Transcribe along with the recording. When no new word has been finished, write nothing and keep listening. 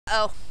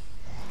Uh-oh.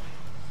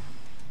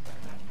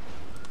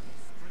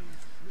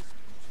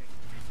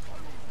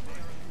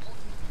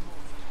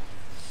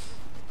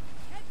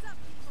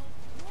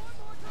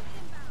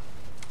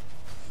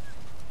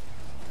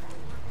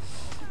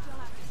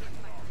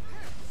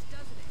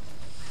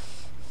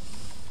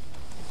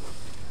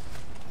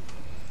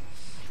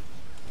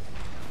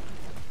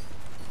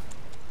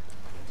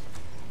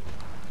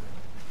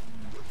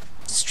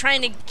 Just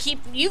trying to keep...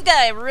 You've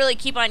got to really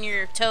keep on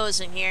your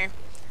toes in here.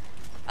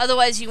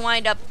 Otherwise you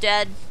wind up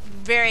dead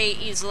very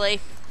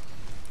easily.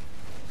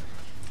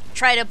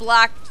 Try to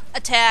block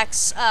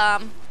attacks.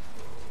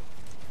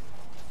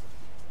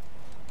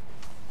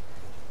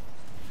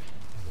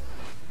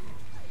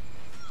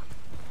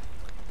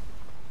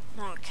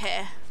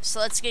 Okay, so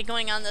let's get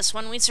going on this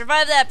one. We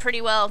survived that pretty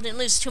well. Didn't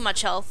lose too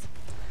much health.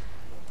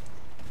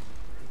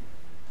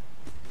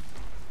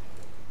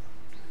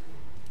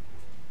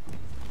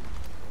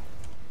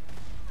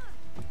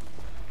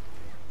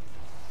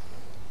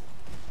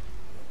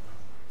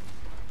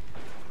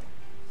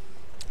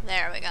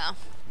 There we go.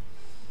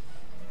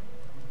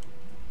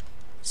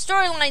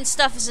 Storyline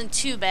stuff isn't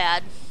too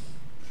bad.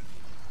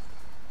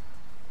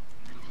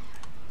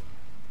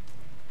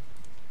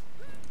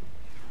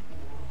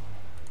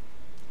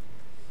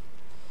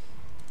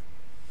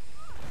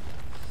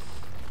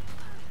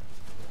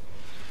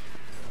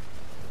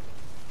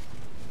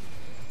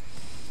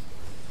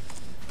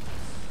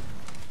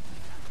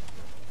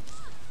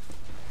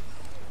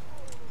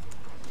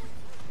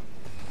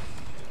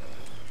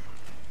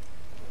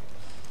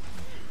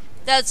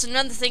 That's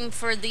another thing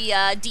for the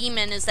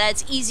demon, is that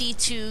it's easy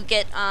to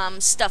get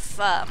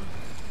stuff.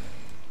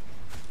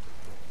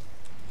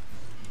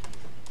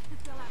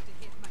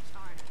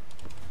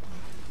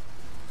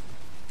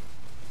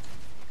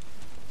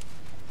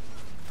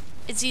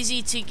 It's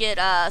easy to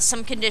get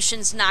some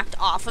conditions knocked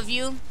off of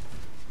you.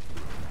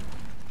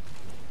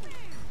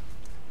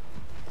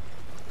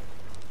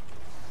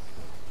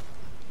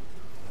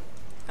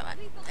 Come on,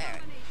 there.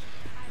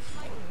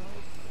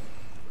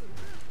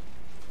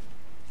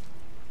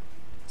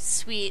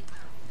 Sweet.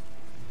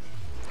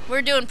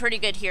 We're doing pretty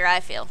good here, I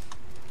feel.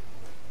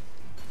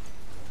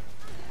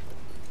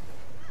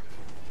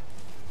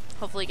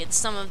 Hopefully get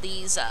some of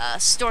these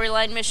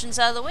storyline missions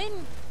out of the way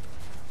and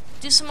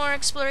do some more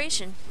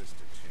exploration.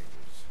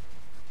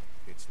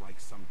 It's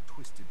like some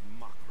twisted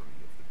mockery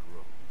of the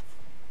grove.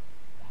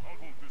 I'll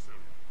hold this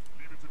area.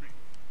 Leave it to me.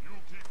 You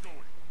keep going.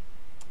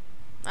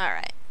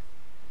 Alright.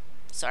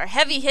 So our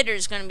heavy hitter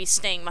is going to be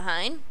staying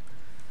behind.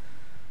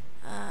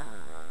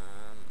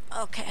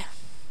 Okay.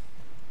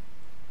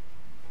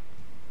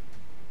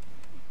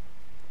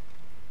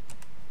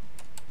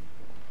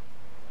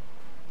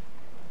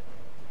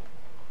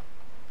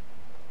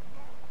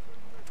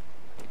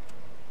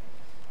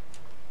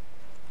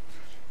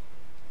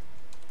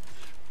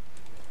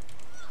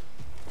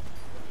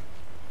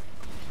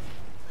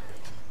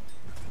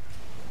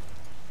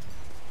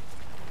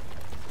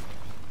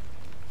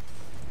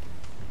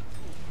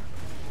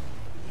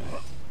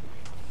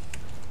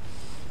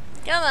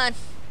 Come on.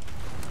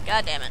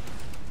 God damn it.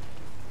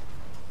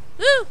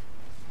 Woo!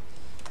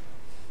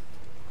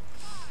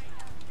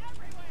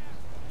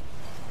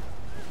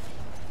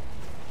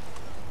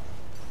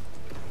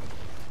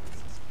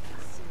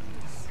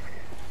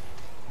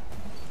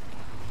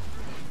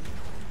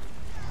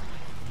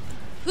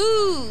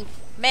 Whoo!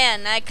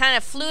 Man, I kind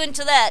of flew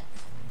into that.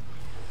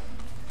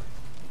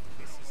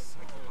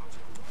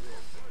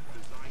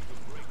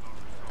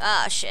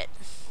 Ah, shit.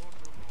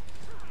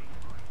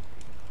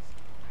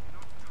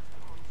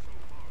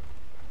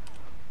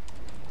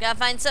 Gotta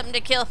find something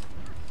to kill.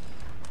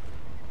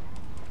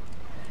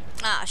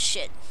 Ah,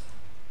 shit.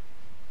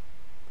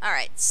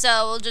 Alright,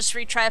 so we'll just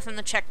retry from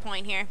the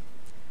checkpoint here.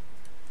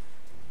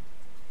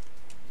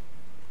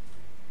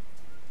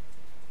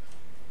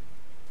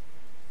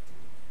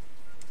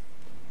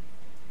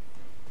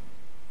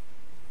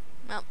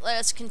 Well, let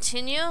us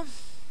continue.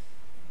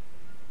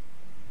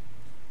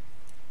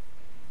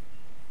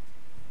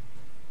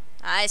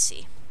 I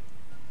see.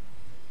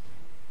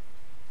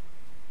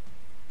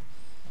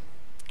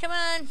 Come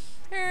on,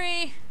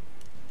 hurry.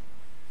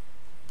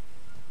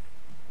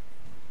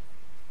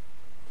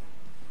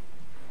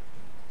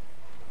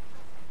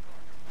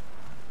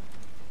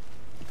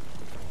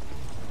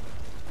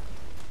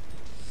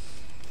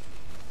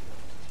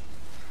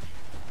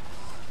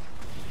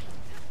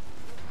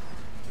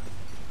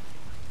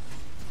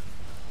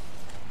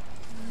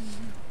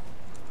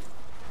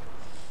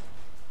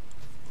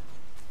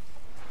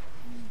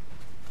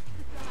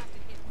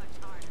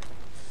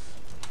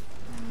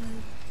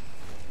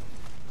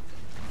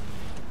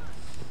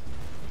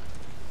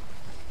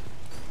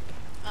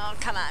 Oh,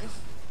 come on.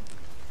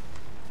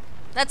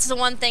 That's the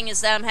one thing,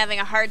 is that I'm having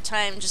a hard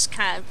time just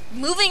kind of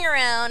moving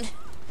around.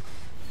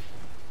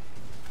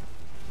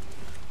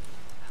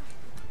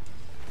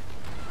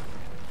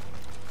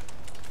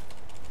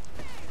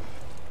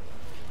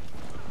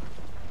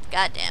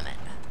 God damn it.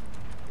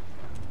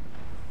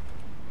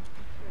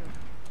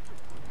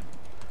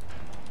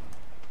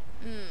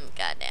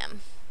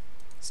 Goddamn.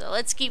 So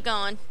let's keep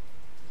going.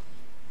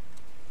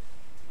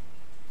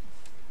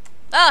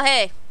 Oh,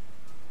 hey.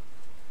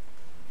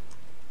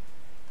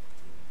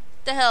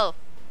 The hell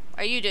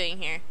are you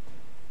doing here?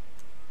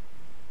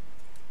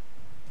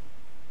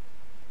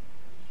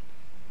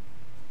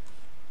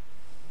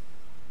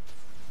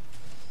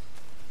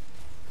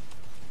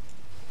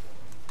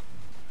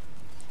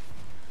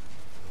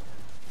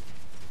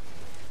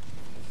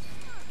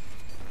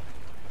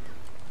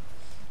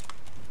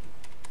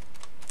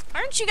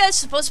 Aren't you guys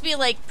supposed to be,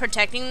 like,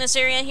 protecting this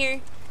area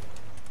here?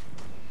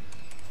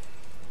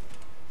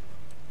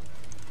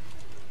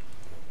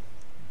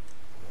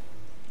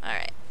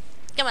 Alright.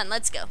 Come on,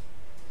 let's go.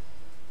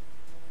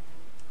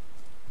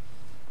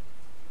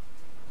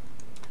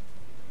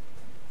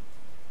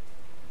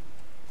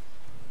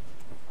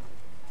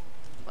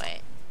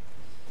 Wait.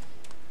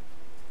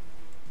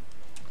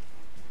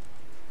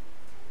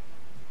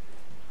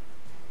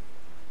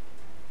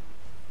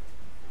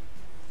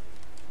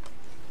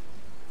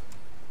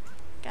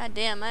 God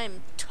damn, I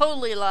am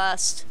totally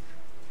lost.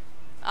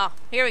 Oh,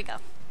 here we go.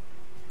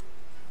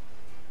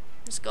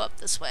 Let's go up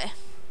this way.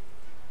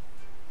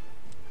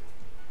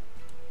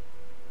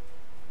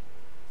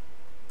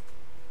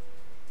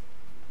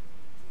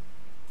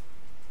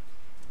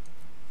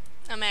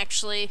 I'm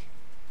actually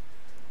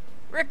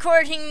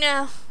recording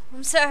now.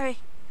 I'm sorry.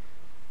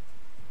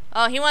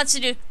 Oh, he wants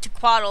to do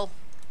Tequatl.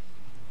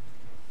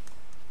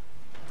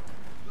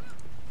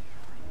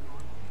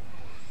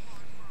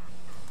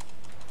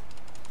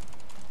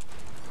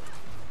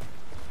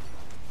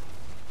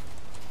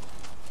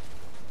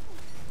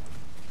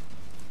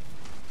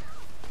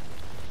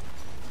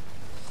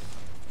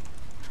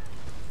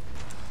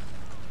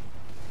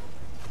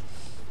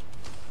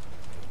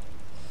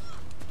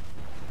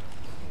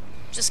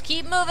 Just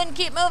keep moving,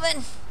 keep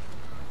moving.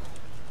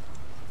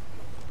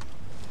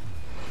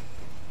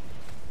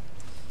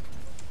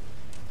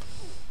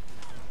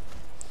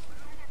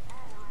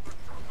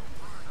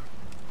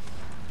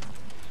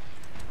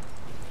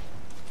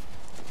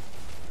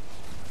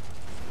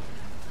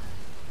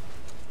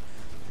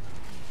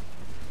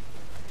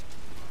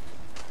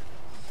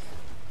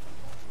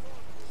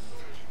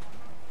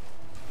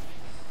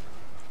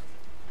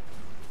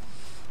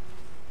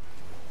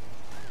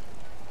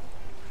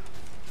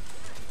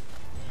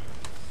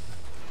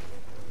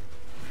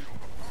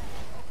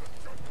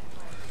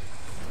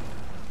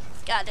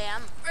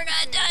 Goddamn, we're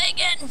gonna die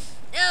again.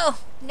 No,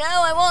 no,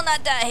 I will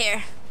not die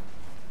here.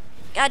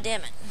 God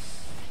damn it.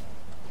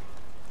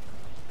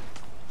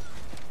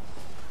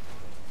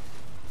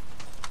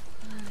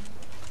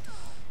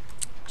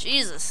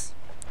 Jesus.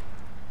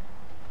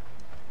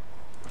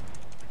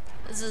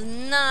 This is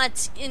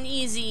not an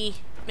easy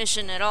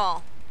mission at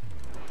all.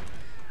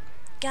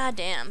 God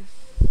damn.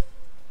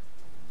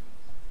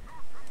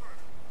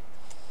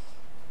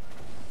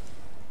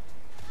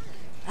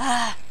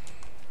 Ah.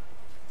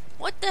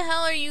 What the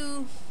hell are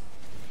you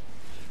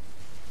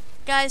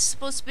guys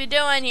supposed to be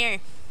doing here?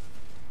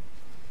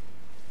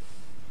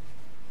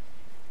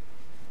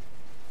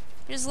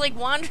 Just like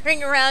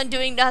wandering around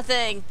doing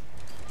nothing.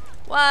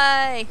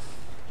 Why?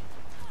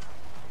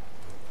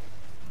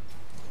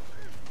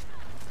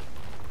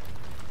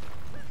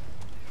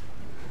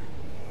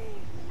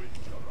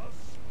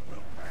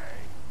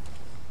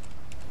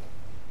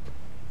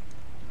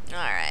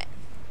 Alright.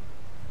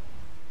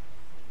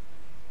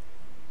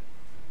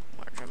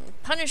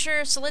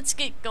 Punisher, so let's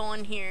get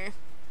going here.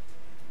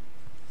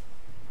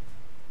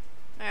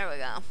 There we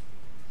go.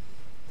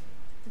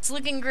 It's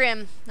looking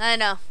grim, I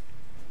know.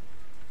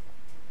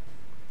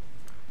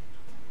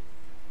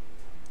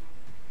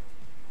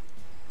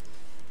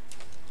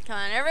 Come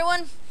on,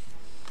 everyone.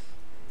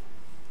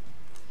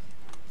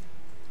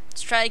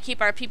 Let's try to keep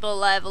our people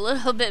alive a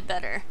little bit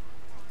better.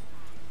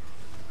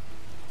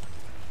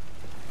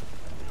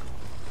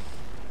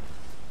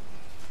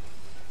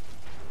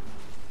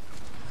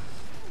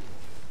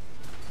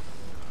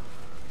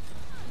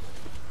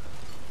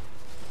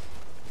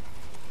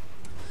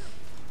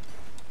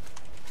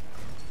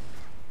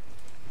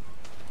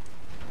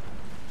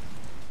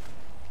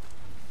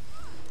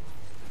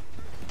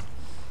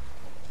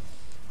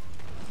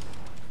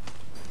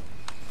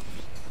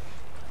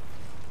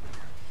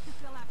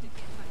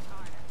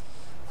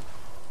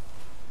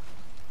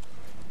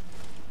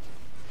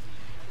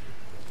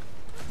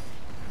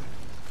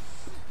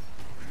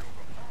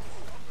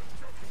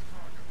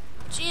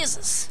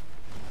 Jesus.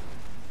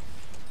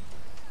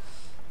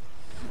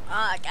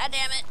 Ah, God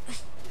damn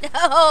it.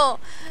 No!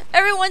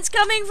 Everyone's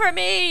coming for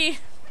me!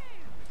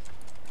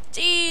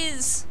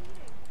 Jeez.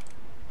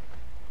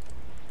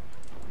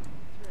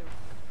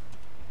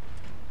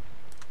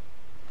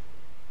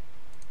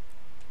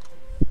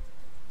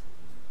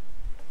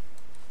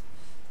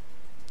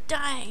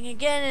 Dying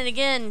again and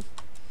again.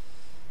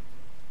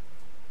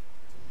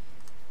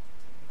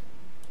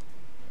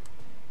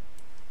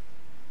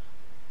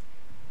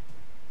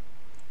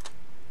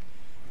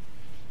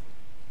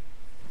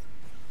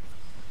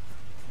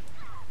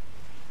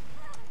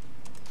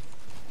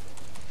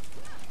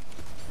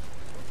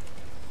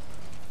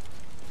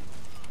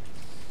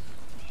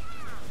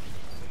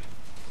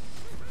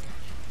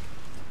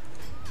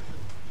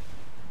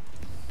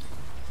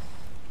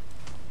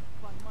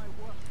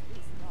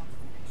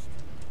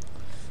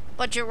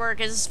 But your work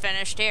is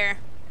finished here.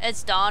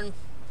 It's done.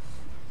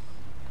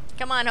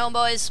 Come on,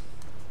 homeboys.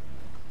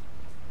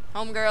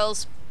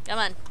 Homegirls. Come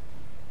on.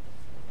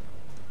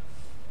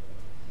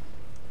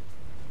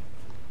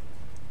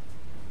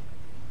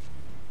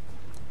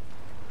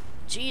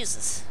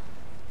 Jesus.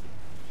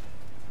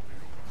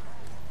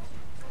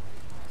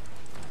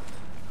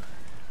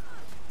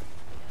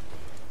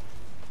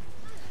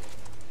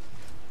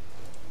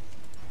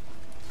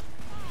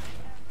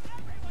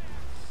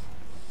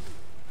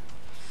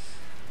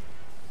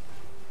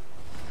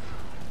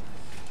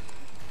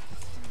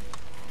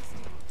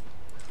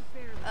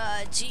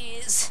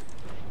 Jeez.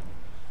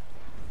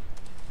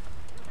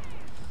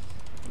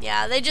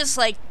 Yeah, they just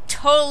like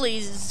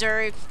totally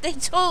they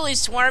totally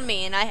swarm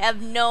me, and I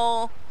have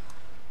no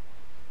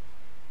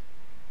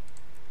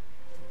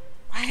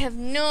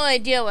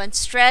idea what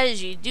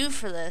strategy to do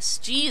for this.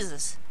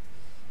 Jesus.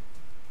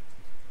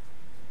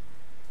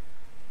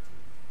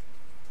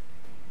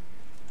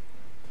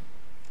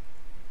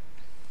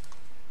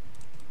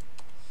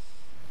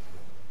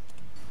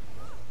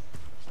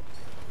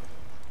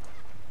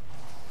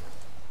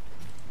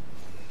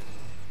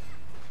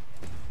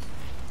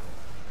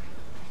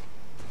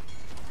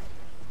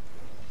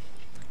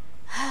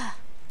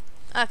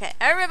 Okay,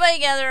 everybody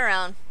gather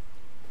around.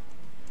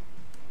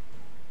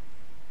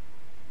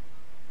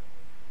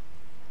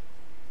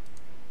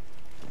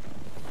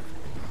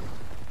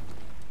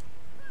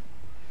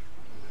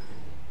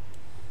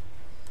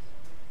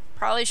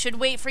 Probably should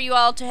wait for you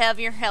all to have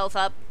your health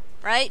up.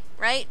 Right?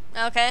 Right?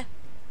 Okay.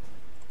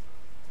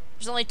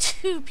 There's only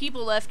 2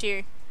 people left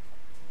here.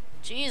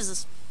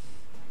 Jesus.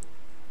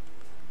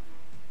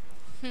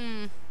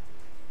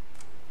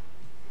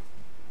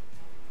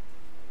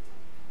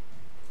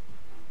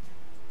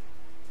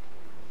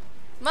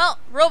 Well,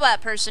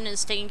 robot person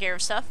is taking care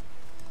of stuff.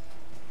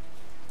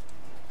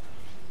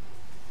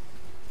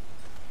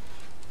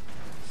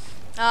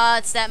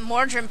 It's that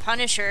Mordrim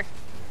Punisher.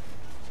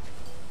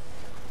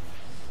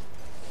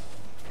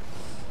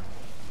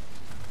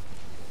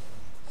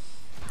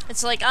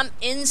 It's like I'm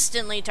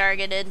instantly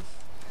targeted.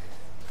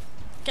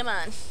 Come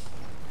on.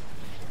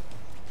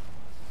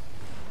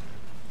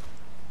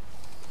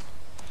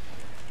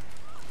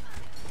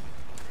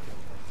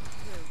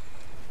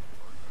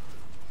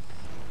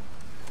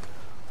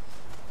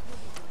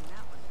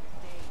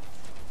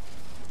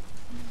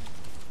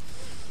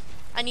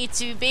 I need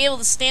to be able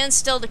to stand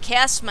still to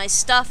cast my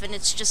stuff, and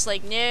it's just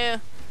like,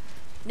 no.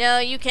 No,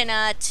 you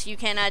cannot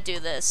do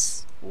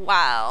this.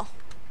 Wow.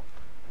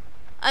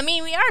 I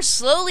mean, we are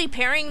slowly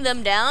paring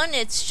them down,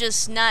 it's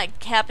just not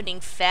happening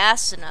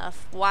fast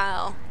enough.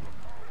 Wow.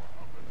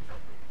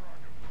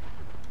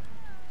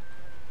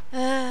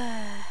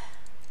 I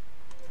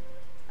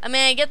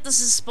mean, I get this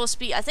is supposed to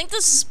be, I think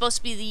this is supposed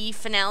to be the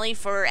finale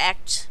for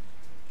Act...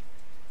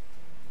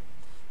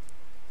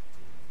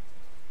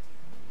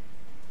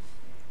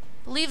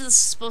 I believe this is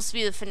supposed to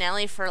be the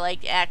finale for,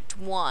 like, Act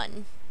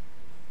 1.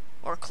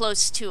 Or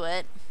close to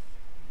it.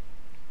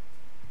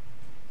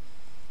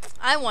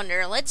 I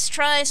wonder, let's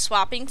try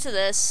swapping to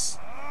this.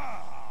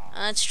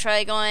 Let's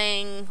try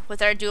going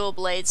with our dual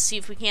blades, see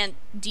if we can't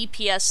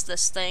DPS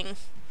this thing.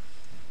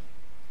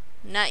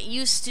 Not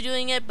used to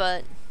doing it,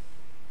 but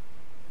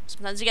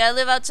sometimes you gotta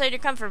live outside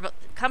your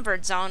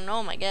comfort zone.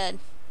 Oh my god.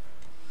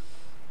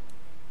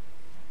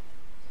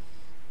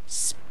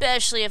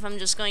 Especially if I'm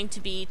just going to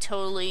be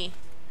totally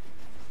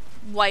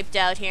wiped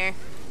out here.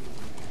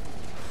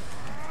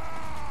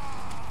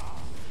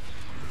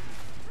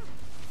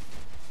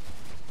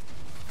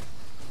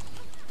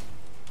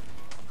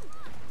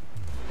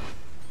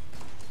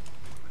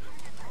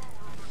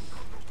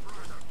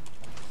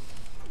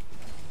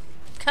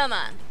 Come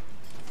on.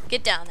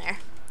 Get down there.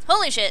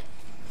 Holy shit.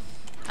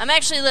 I'm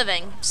actually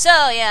living.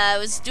 So, yeah,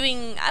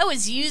 I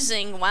was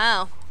using,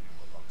 wow.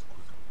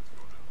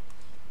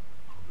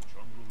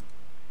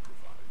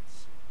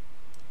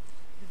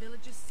 The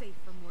village is safe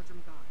from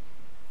Mordrim Guard,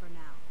 for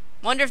now.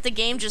 Wonder if the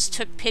game just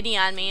took pity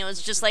on me. It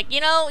was just like,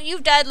 you know,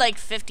 you've died like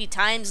 50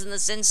 times in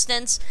this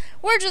instance.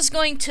 We're just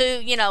going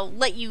to, you know,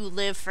 let you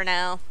live for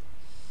now.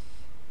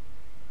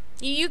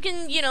 You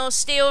can, you know,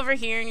 stay over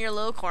here in your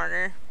little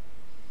corner.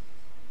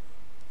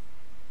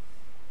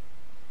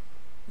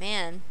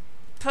 Man.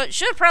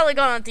 Should have probably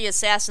gone with the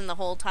assassin the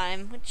whole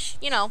time, which,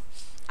 you know,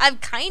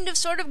 I've kind of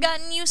sort of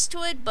gotten used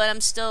to it, but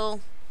I'm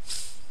still...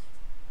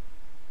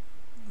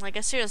 Like, I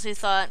seriously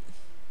thought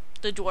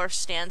the dwarf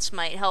stance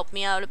might help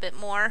me out a bit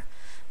more.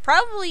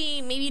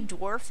 Probably, maybe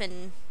dwarf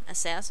and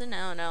assassin,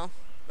 I don't know.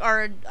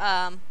 Or,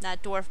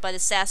 not dwarf, but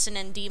assassin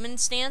and demon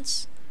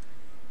stance.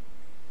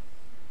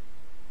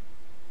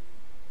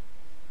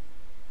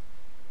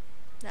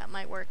 That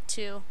might work,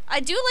 too. I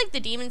do like the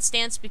demon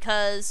stance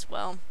because,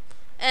 well...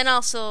 And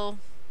also,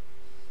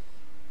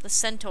 the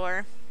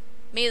centaur.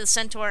 Maybe the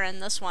centaur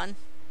and this one.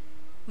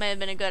 Might have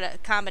been a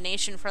good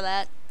combination for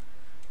that.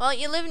 Well,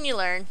 you live and you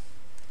learn.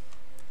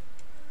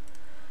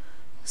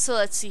 So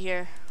let's see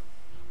here.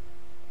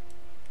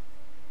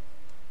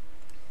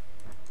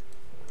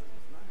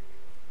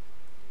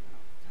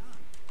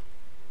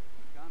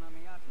 Ghana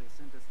Miatle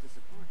sent us to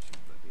support you,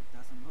 but it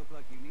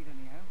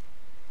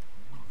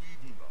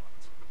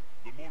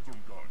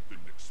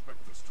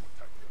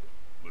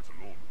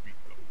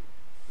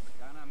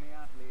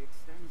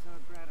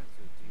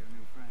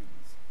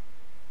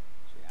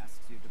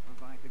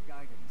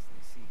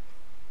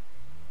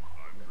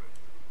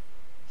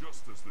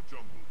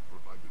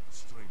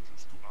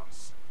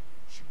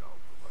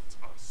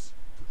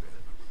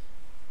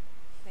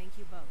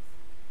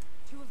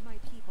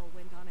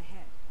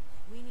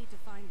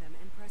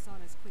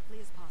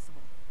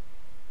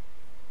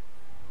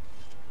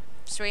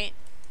Sweet.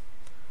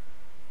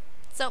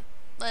 So,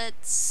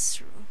 let's...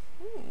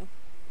 Ooh.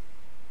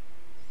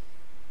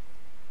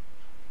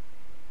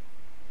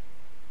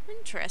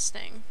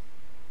 Interesting.